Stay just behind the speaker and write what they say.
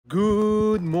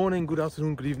Good morning, good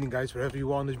afternoon, good evening guys, wherever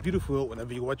you are in this beautiful world,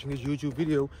 whenever you're watching this YouTube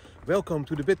video. Welcome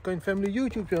to the Bitcoin Family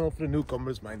YouTube channel for the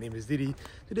newcomers. My name is Didi.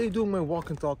 Today doing my walk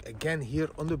and talk again here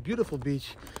on the beautiful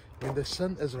beach when the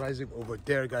sun is rising over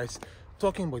there, guys.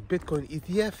 Talking about Bitcoin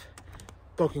ETF,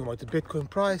 talking about the Bitcoin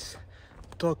price,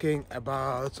 talking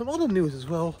about some other news as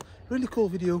well. Really cool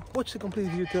video. Watch the complete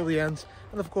video till the end,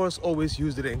 and of course always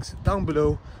use the links down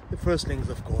below. The first links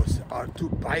of course are to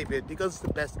Bybit because it's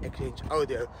the best exchange out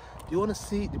there. Do you want to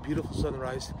see the beautiful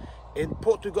sunrise in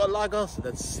Portugal, Lagos?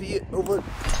 Let's see it over.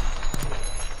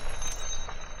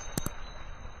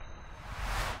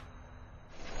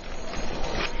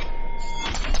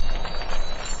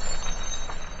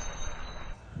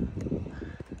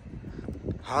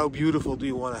 How beautiful do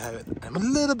you want to have it? I'm a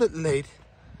little bit late.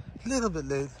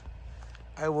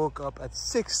 I woke up at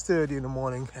 6:30 in the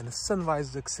morning and the sunrise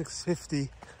is at 6:50.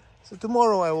 So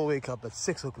tomorrow I will wake up at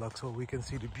 6 o'clock so we can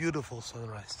see the beautiful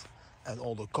sunrise and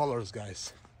all the colors,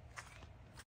 guys.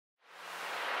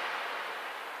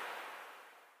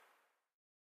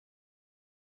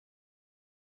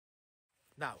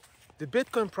 Now, the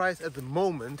Bitcoin price at the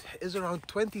moment is around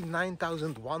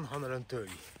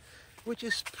 29,130, which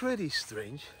is pretty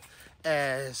strange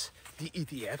as the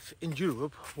ETF in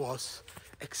Europe was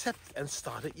accepted and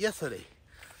started yesterday.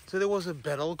 So there was a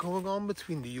battle going on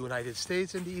between the United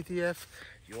States and the ETF.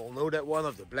 You all know that one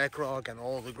of the BlackRock and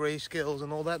all the grayscales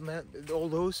and all that, all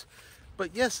those.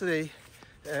 But yesterday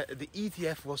the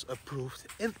ETF was approved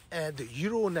in the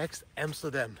Euronext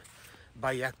Amsterdam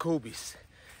by Jacobis.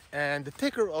 And the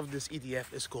ticker of this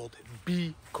ETF is called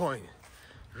Bitcoin.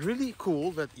 Really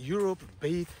cool that Europe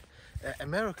beat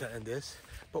America in this.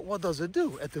 But what does it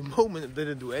do? At the moment it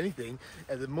didn't do anything.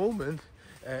 At the moment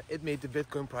it made the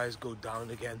Bitcoin price go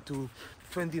down again to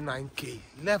 29k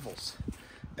levels.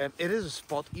 It is a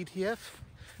spot ETF,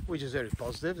 which is very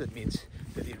positive. That means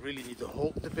that you really need to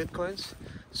hold the Bitcoins.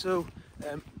 So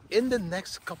in the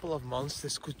next couple of months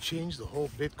this could change the whole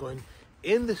Bitcoin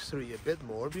industry a bit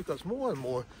more, because more and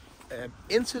more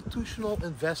institutional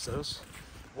investors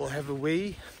will have a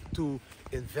way to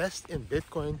invest in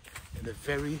Bitcoin in a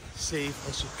very safe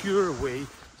and secure way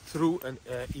through an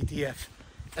ETF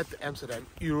at the Amsterdam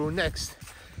Euronext.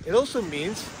 It also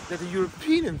means that the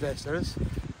European investors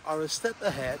are a step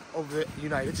ahead of the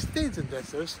United States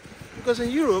investors, because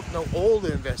in Europe now all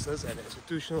the investors and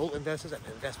institutional investors and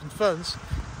investment funds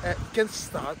can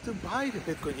start to buy the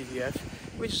Bitcoin ETF,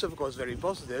 which is of course very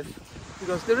positive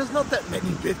because there is not that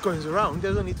many Bitcoins around.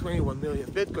 There's only 21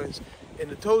 million Bitcoins in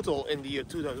the total in the year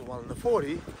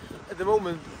 2040. At the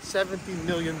moment 17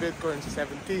 million Bitcoins,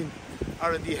 17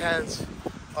 are in the hands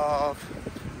of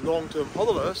long-term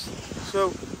holders.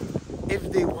 So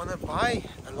if they want to buy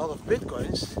a lot of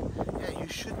Bitcoins, yeah, you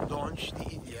should launch the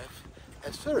ETF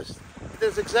as first.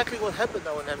 That's exactly what happened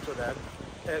now in Amsterdam.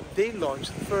 They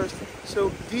launched first,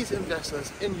 so these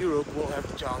investors in Europe will have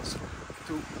the chance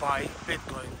to buy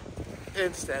Bitcoin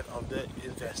instead of the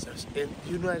investors in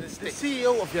the United States. The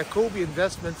CEO of Jacobi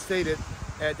Investment stated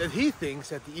that he thinks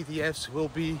that the ETFs will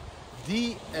be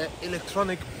the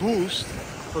electronic boost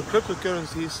for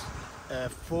cryptocurrencies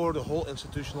for the whole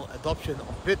institutional adoption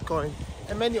of Bitcoin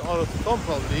and many others to come,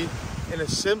 probably in a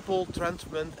simple,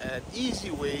 transparent and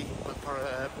easy way, but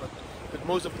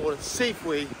most important, safe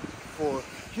way for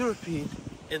European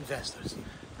investors.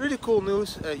 Really cool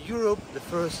news. Europe, the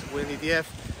first with an ETF.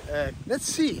 Let's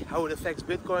see how it affects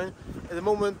Bitcoin. At the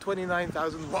moment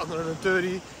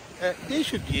 29,130. They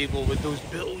should be able, with those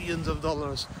billions of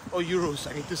dollars or euros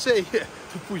I need to say, to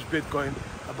push Bitcoin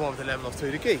above the level of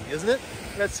 30k, isn't it?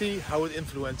 Let's see how it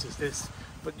influences this.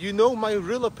 But you know my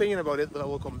real opinion about it, but I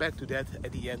will come back to that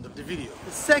at the end of the video.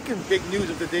 The second big news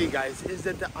of the day, guys, is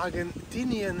that the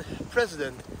Argentinian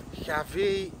president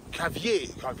Javier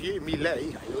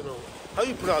Milei, I don't know how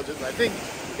you pronounce it, but I think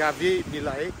Javier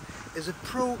Milei is a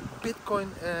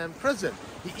pro-Bitcoin president.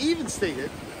 He even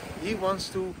stated he wants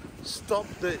to stop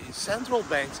the central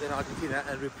banks in Argentina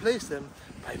and replace them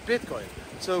by Bitcoin.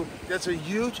 So that's a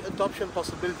huge adoption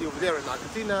possibility over there in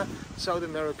Argentina. South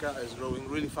America is growing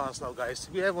really fast now, guys.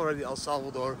 We have already El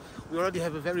Salvador, we already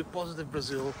have a very positive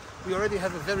Brazil, we already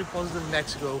have a very positive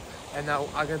Mexico, and now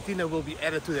Argentina will be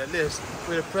added to that list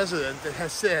with a president that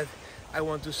has said, I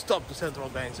want to stop the central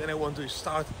banks and I want to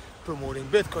start promoting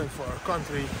Bitcoin for our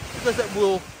country, because that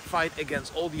will fight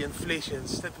against all the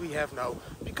inflations that we have now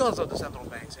because of the central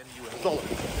banks and the US dollar.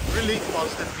 Really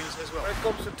positive news as well. When it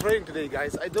comes to trading today,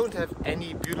 guys, I don't have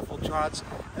any beautiful charts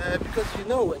because you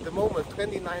know at the moment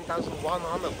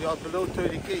 29,100, we are below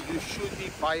 30k. You should be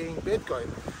buying Bitcoin.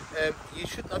 You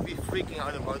should not be freaking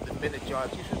out about the minute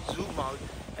charts. You should zoom out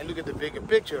and look at the bigger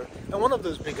picture. And one of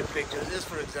those bigger pictures is,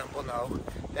 for example, now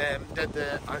that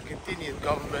the Argentinian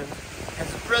government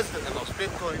has a president that loves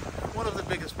Bitcoin. One of the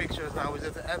biggest pictures now is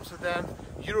that the Amsterdam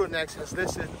Euronext has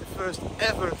listed the first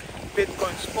ever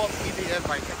Bitcoin spot ETF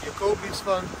by Javier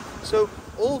fund. So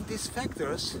all of these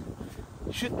factors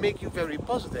should make you very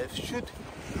positive, should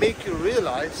make you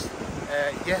realize,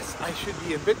 yes, I should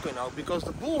be in Bitcoin now, because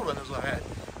the bull run is ahead.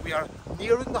 We are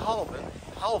nearing the halving.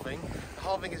 The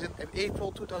halving is in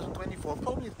April 2024,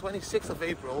 probably the 26th of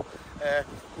April.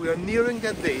 We are nearing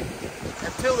that date.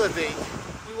 Until that date,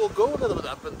 we will go a little bit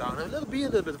up and down, and it'll be a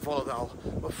little bit volatile.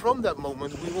 But from that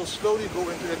moment, we will slowly go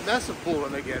into that massive bull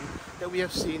run again that we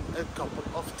have seen a couple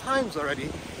of times already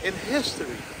in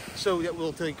history. So that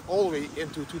will take all the way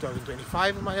into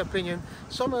 2025, in my opinion.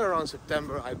 Somewhere around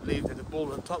September, I believe that the bull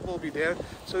run top will be there.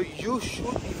 So you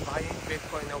should be buying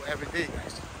Bitcoin now every day,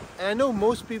 guys. And I know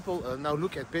most people now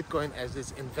look at Bitcoin as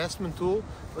this investment tool,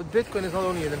 but Bitcoin is not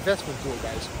only an investment tool,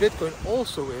 guys. Bitcoin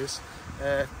also is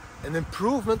an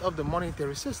improvement of the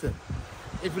monetary system.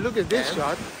 If you look at this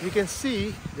chart, you can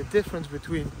see the difference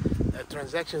between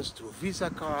transactions through Visa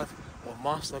card or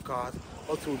MasterCard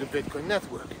or through the Bitcoin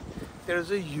network. There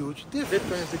is a huge difference.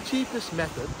 Bitcoin is the cheapest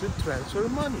method to transfer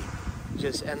money.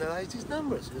 Just analyze these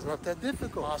numbers. It's not that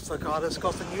difficult. MasterCard is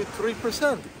costing you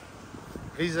 3%.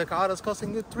 Visa card is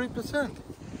costing you 3%.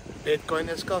 Bitcoin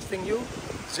is costing you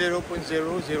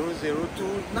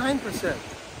 0.00029%.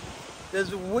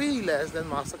 There's way less than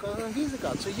MasterCard and Visa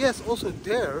card. So yes, also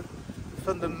there,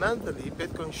 fundamentally,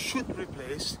 Bitcoin should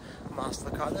replace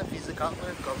MasterCard and Visa card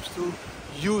when it comes to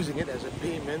using it as a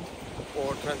payment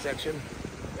or transacting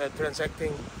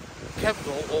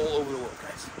capital all over the world,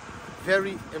 guys.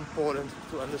 Very important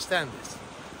to understand this.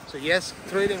 So yes,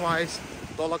 trading wise,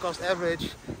 dollar cost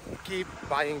average, keep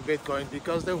buying Bitcoin,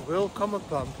 because there will come a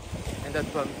pump, and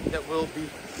that pump that will be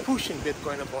pushing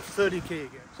Bitcoin above 30k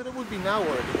again. So there would be now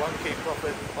already 1k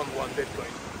profit on one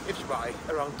Bitcoin if you buy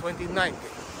around 29k.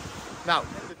 Now,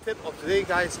 the tip of today,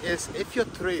 guys, is if you're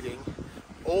trading,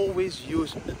 always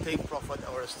use a take profit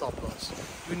or a stop loss.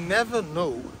 You never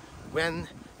know when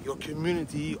your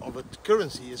community of a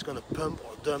currency is going to pump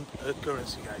or dump a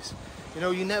currency, guys. You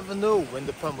know, you never know when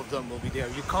the pump or dump will be there.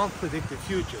 You can't predict the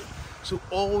future. So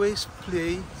always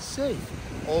play safe.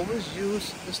 Always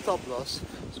use the stop loss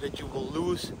so that you will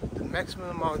lose the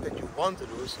maximum amount that you want to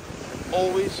lose. And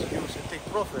always use a take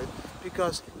profit,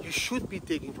 because you should be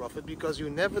taking profit, because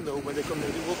you never know when the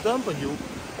community will dump on you,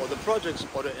 or the projects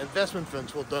or the investment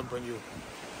funds will dump on you.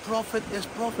 Profit is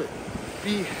profit.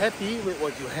 Be happy with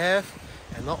what you have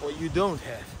and not what you don't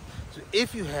have. So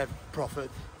if you have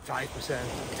profit, 5%,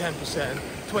 10%,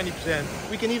 20%,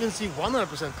 we can even see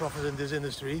 100% profit in this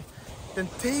industry, then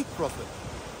take profit.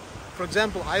 For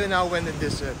example, I now went in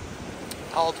this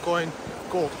altcoin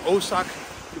called OSAC,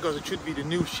 because it should be the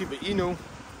new Shiba Inu.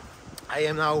 I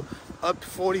am now up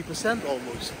 40%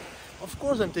 almost. Of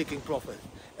course I'm taking profit.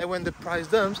 And when the price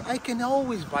dumps, I can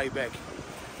always buy back.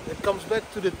 It comes back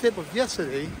to the tip of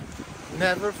yesterday.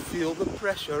 Never feel the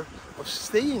pressure of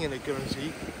staying in a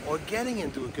currency or getting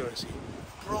into a currency.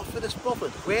 Profit is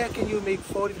profit. Where can you make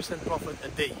 40% profit a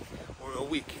day or a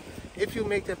week? If you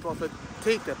make that profit,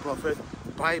 take that profit,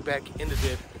 buy back in the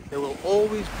dip. There will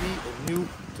always be a new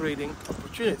trading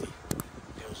opportunity.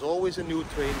 There's always a new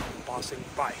trade passing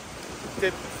by.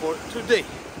 Tip for today.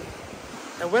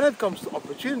 And when it comes to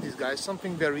opportunities, guys,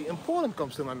 something very important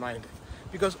comes to my mind.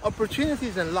 Because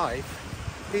opportunities in life,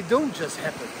 they don't just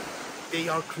happen. They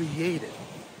are created.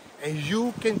 And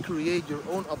you can create your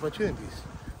own opportunities.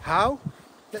 How?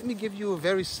 Let me give you a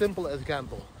very simple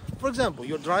example. For example,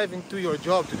 you're driving to your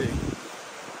job today.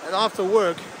 And after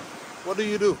work, what do?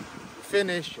 You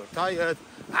finish, you're tired.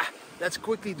 Let's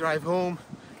quickly drive home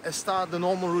and start the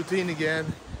normal routine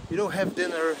again. You don't have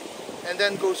dinner, and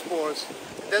then go sports,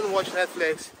 and then watch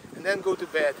Netflix, and then go to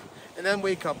bed, and then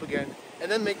wake up again, and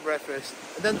then make breakfast,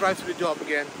 and then drive to the job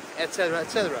again, etc.,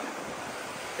 etc.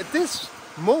 At this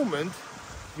moment,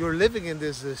 you're living in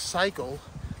this cycle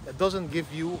that doesn't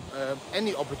give you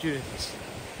any opportunities.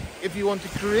 If you want to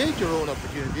create your own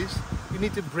opportunities, you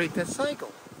need to break that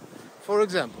cycle. For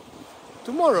example,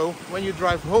 tomorrow when you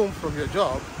drive home from your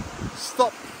job,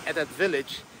 stop at that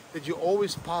village that you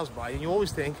always pass by and you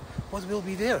always think, what will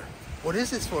be there? What is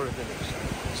this for a village?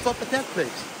 Stop at that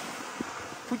place.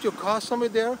 Put your car somewhere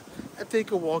there and take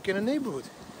a walk in a neighborhood.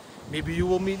 Maybe you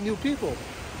will meet new people.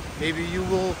 Maybe you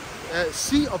will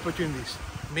see opportunities.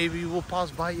 Maybe you will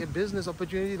pass by a business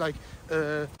opportunity like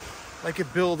a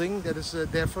building that is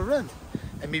there for rent.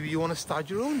 And maybe you want to start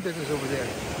your own business over there.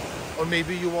 Or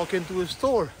maybe you walk into a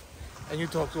store and you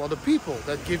talk to other people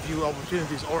that give you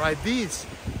opportunities or ideas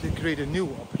to create a new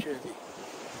opportunity.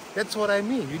 That's what I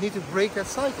mean. You need to break that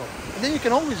cycle. And then you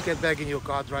can always get back in your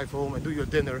car, drive home and do your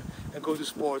dinner and go to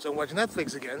sports and watch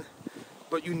Netflix again.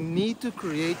 But you need to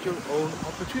create your own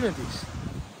opportunities.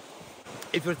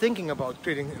 If you're thinking about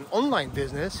creating an online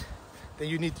business, then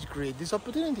you need to create this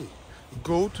opportunity.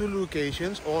 Go to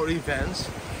locations or events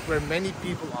where many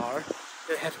people are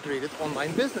that have created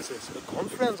online businesses, a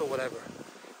conference or whatever.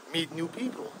 Meet new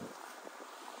people.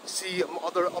 See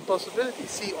other possibilities,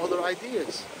 see other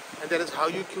ideas. And that is how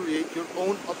you create your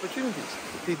own opportunities.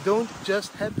 They don't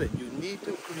just happen, you need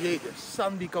to create it. The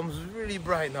sun becomes really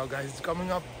bright now, guys. It's coming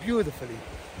up beautifully.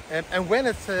 And when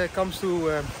it comes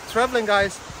to traveling,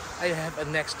 guys, I have a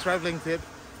next traveling tip.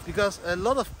 Because a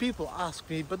lot of people ask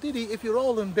me, but Didi, if you're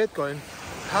all in Bitcoin,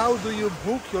 how do you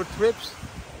book your trips,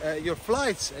 your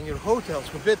flights and your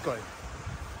hotels with Bitcoin?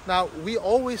 Now, we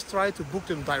always try to book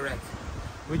them direct,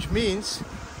 which means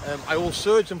I will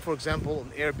search them, for example,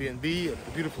 on Airbnb,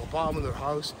 a beautiful apartment or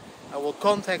house. I will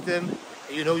contact them.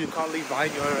 You know, you can't leave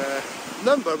behind your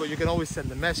number, but you can always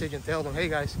send a message and tell them, hey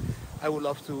guys, I would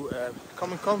love to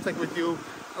come in contact with you.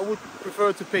 I would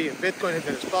prefer to pay in Bitcoin if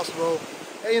that is possible.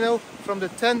 And, you know, from the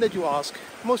 10 that you ask,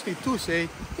 mostly 2 say,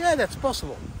 yeah, that's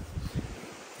possible.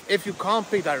 If you can't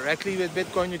pay directly with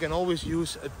Bitcoin, you can always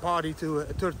use a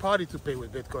third party to pay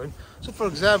with Bitcoin. So, for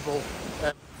example,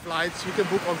 flights you can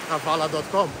book on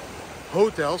Travala.com.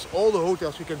 Hotels, all the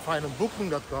hotels you can find on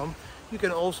Booking.com, you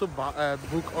can also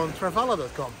book on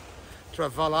Travala.com.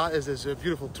 Travala is this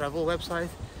beautiful travel website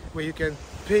where you can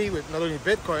pay with not only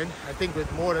Bitcoin, I think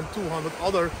with more than 200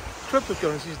 other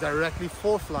cryptocurrencies directly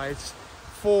for flights,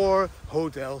 for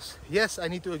hotels. Yes, I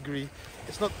need to agree.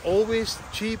 It's not always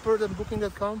cheaper than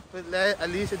Booking.com, but at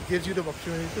least it gives you the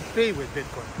opportunity to pay with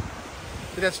Bitcoin.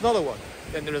 So that's another one.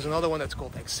 Then there is another one that's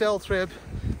called Excel Trip,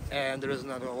 and there is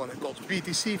another one called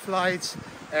BTC Flights,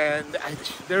 and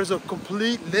there's a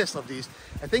complete list of these.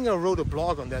 I think I wrote a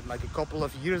blog on that like a couple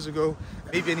of years ago.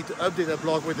 Maybe I need to update that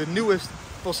blog with the newest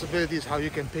possibilities how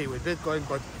you can pay with Bitcoin,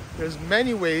 but there's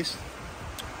many ways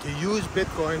to use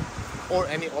Bitcoin or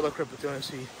any other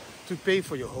cryptocurrency to pay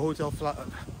for your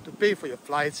to pay for your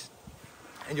flights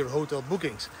and your hotel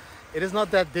bookings. It is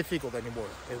not that difficult anymore.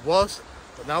 It was,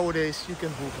 but nowadays you can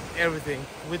book everything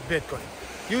with Bitcoin.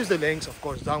 Use the links, of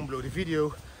course, down below the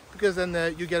video, because then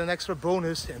you get an extra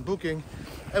bonus in booking,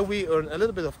 and we earn a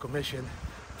little bit of commission,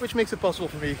 which makes it possible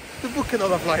for me to book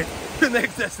another flight to the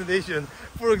next destination.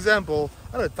 For example,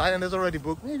 I know Thailand is already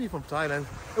booked, maybe from Thailand,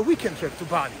 a weekend trip to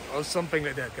Bali or something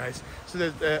like that, guys. So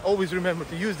that always remember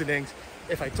to use the links.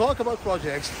 If I talk about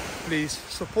projects, please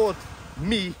support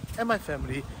me and my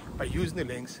family by using the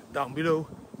links down below.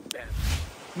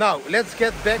 Now, let's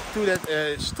get back to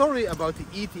that story about the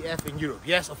ETF in Europe.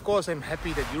 Yes, of course, I'm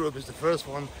happy that Europe is the first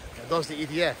one that does the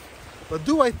ETF. But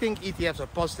do I think ETFs are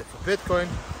positive for Bitcoin?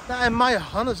 Now, in my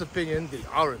honest opinion, they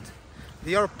aren't.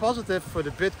 They are positive for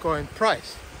the Bitcoin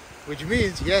price, which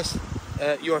means, yes,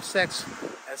 your stocks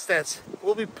and stats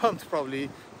will be pumped probably,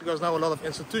 because now a lot of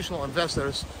institutional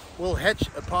investors will hedge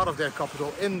a part of their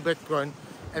capital in Bitcoin.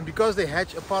 And because they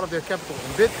hedge a part of their capital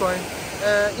in Bitcoin,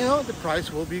 you know, the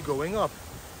price will be going up.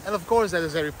 And of course, that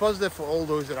is very positive for all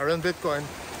those that are in Bitcoin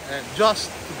just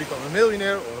to become a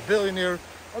millionaire or a billionaire,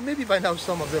 or maybe by now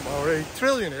some of them are already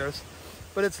trillionaires.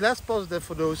 But it's less positive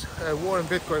for those who are in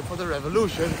Bitcoin for the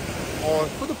revolution, or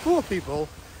for the poor people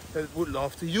that would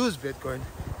love to use Bitcoin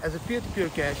as a peer-to-peer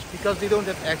cash because they don't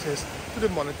have access to the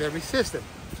monetary system,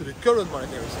 to the current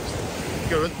monetary system,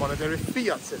 the current monetary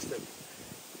fiat system.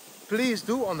 Please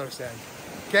do understand,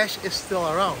 cash is still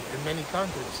around in many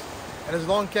countries. And as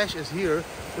long as cash is here,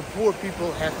 the poor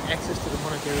people have access to the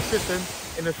monetary system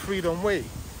in a freedom way,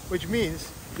 which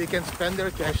means they can spend their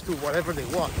cash to whatever they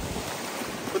want.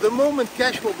 But the moment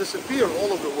cash will disappear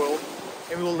all over the world,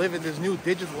 and we will live in this new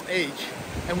digital age,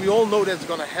 and we all know that's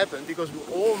going to happen because we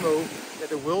all know that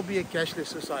there will be a cashless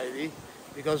society,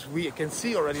 because we can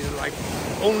see already that like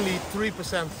only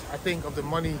 3% I think of the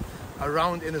money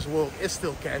around in this world is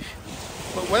still cash.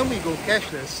 But when we go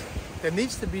cashless, there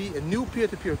needs to be a new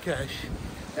peer-to-peer cash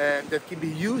that can be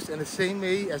used in the same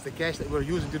way as the cash that we're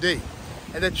using today.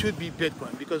 And that should be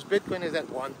Bitcoin, because Bitcoin is that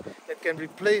one that can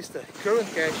replace the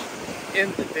current cash in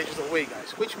a digital way,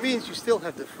 guys. Which means you still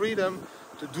have the freedom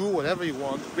to do whatever you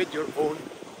want with your own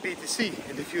BTC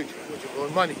in the future, with your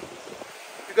own money.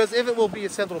 Because if it will be a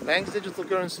central bank's digital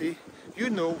currency, you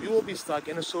know you will be stuck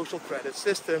in a social credit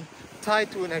system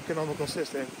tied to an economical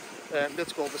system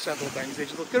that's called the central bank's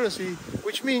digital currency,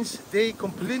 which means they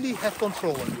completely have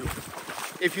control on you.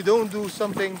 If you don't do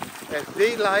something that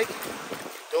they like,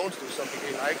 let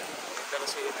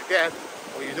us say it like that,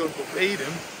 or you don't obey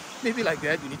them, maybe like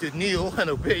that, you need to kneel and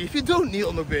obey. If you don't kneel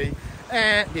and obey,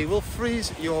 and they will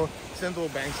freeze your central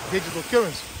bank's digital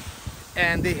currency.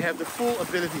 And they have the full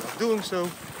ability of doing so.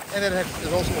 And that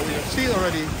is also what we have seen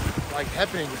already, like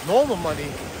happening with normal money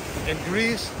in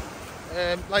Greece,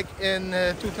 like in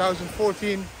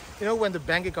 2014, you know, when the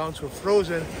bank accounts were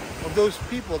frozen of those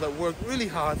people that worked really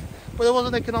hard, but there was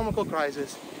an economical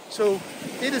crisis. So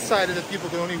they decided that people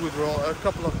can only withdraw a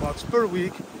couple of bucks per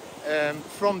week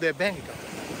from their bank account.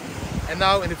 And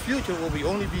now in the future it will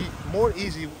only be more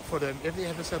easy for them if they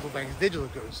have the central bank's digital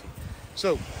currency.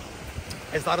 So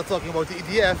I started talking about the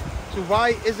ETF. So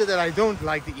why is it that I don't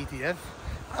like the ETF?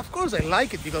 Of course I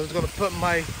like it because it's going to put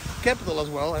my capital as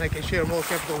well, and I can share more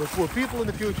capital with poor people in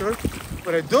the future.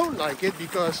 But I don't like it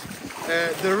because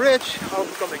the rich are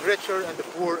becoming richer and the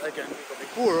poor again becoming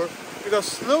poorer, because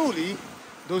slowly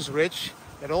those rich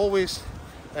that always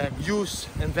use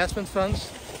investment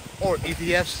funds or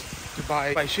ETFs to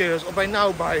buy shares, or by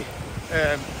now buy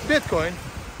Bitcoin,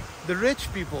 the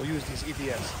rich people use these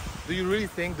ETFs. Do you really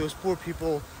think those poor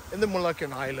people in the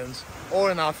Moluccan Islands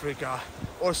or in Africa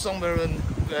or somewhere in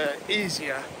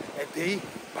Asia, that they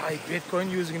buy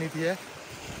Bitcoin using an ETF?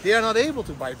 They are not able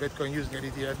to buy Bitcoin using an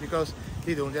ETF because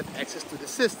they don't have access to the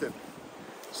system.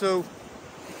 So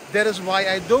that is why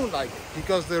I don't like it,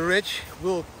 because the rich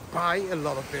will buy a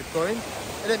lot of Bitcoin,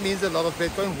 and that means a lot of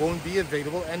Bitcoin won't be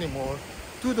available anymore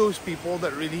to those people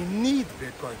that really need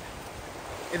Bitcoin.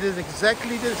 It is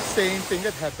exactly the same thing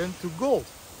that happened to gold.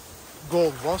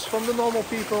 Gold was from the normal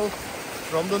people.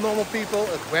 From the normal people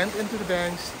it went into the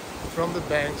banks. From the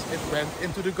banks it went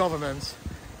into the governments.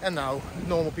 And now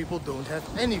normal people don't have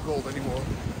any gold anymore.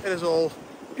 It is all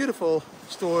beautiful,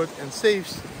 stored in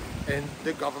safes in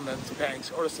the government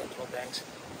banks or the central banks.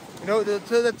 You know,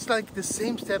 so that's like the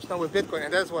same steps now with Bitcoin,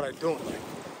 and that's what I don't like.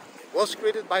 It was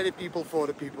created by the people for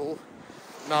the people.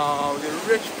 Now the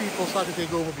rich people start to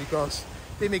take over because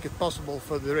they make it possible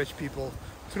for the rich people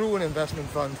through an investment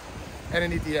fund and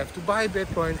an ETF to buy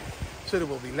Bitcoin, so there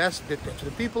will be less Bitcoin to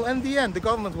the people. And in the end, the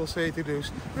government will say to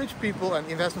those rich people and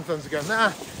investment funds again,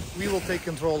 nah, we will take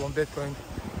control on Bitcoin.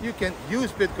 You can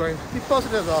use Bitcoin,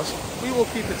 deposit it at us, we will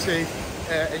keep it safe,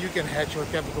 and you can hedge your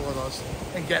capital with us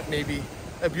and get maybe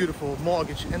a beautiful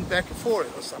mortgage and back for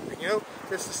it or something. You know,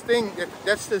 that's the thing,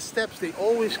 that's the steps they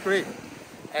always create.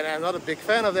 And I'm not a big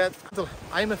fan of that.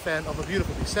 I'm a fan of a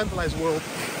beautiful decentralized world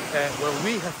where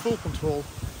we have full control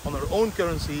on our own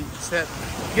currency, instead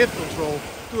give control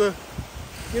to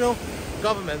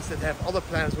governments that have other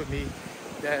plans with me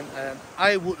than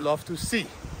I would love to see.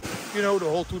 You know, the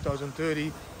whole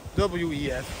 2030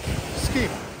 WEF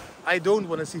scheme. I don't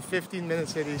want to see 15-minute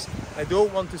cities. I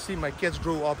don't want to see my kids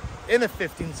grow up in a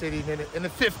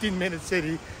 15-minute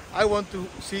city. I want to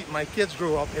see my kids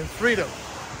grow up in freedom.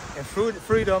 And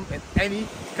freedom in any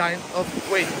kind of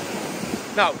way.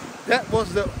 Now, that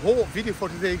was the whole video for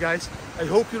today, guys. I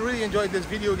hope you really enjoyed this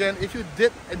video again. If you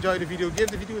did enjoy the video, give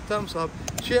the video a thumbs up,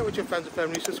 share it with your friends and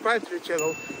family, subscribe to the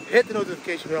channel, hit the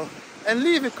notification bell, and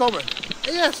leave a comment.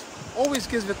 And yes, always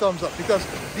give it a thumbs up, because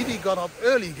Didi got up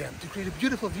early again to create a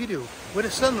beautiful video with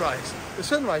a sunrise. The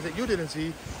sunrise that you didn't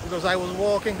see because I was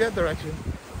walking that direction.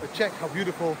 But check how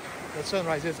beautiful that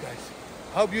sunrise is, guys.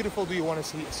 How beautiful do you want to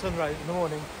see a sunrise in the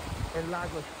morning in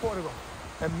Lagos, Portugal?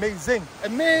 Amazing,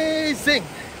 amazing.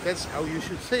 That's how you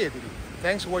should say it, Didi.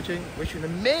 Thanks for watching. Wish you an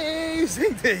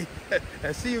amazing day.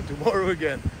 And see you tomorrow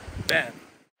again. Bam.